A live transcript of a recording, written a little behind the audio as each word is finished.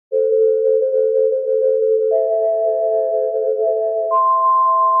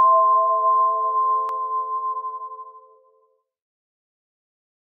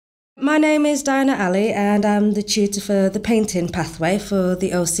My name is Diana Ali and I'm the tutor for the painting pathway for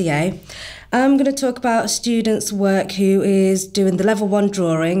the OCA. I'm going to talk about a student's work who is doing the level 1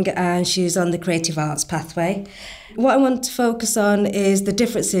 drawing and she's on the creative arts pathway. What I want to focus on is the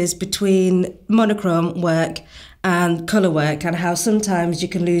differences between monochrome work and colour work and how sometimes you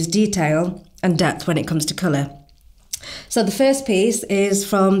can lose detail and depth when it comes to colour. So the first piece is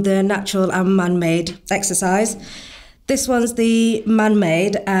from the natural and man-made exercise. This one's the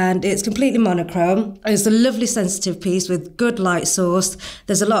man-made and it's completely monochrome. It's a lovely sensitive piece with good light source.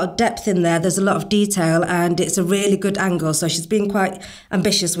 There's a lot of depth in there, there's a lot of detail and it's a really good angle, so she's been quite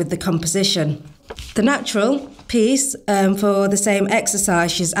ambitious with the composition. The natural piece, for the same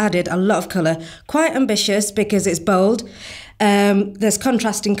exercise, she's added a lot of colour. Quite ambitious because it's bold. There's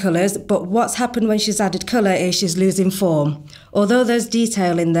contrasting colours, but what's happened when she's added colour is she's losing form. Although there's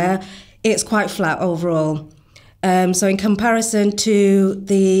detail in there, it's quite flat overall. So in comparison to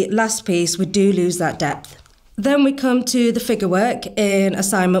the last piece, we do lose that depth. Then we come to the figure work in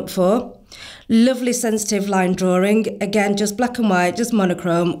assignment 4. Lovely sensitive line drawing, again just black and white, just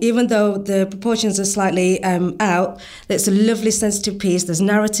monochrome. Even though the proportions are slightly out, it's a lovely sensitive piece. There's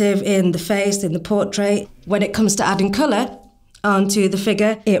narrative in the face, in the portrait. When it comes to adding colour onto the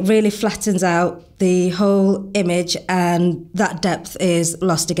figure, it really flattens out the whole image and that depth is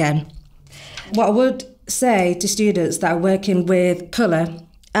lost again. What I would say to students that are working with colour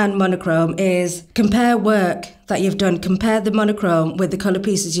and monochrome is compare work that you've done, compare the monochrome with the colour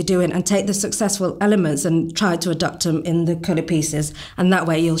pieces you're doing and take the successful elements and try to adopt them in the colour pieces, and that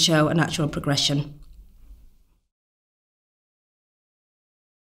way you'll show a natural progression.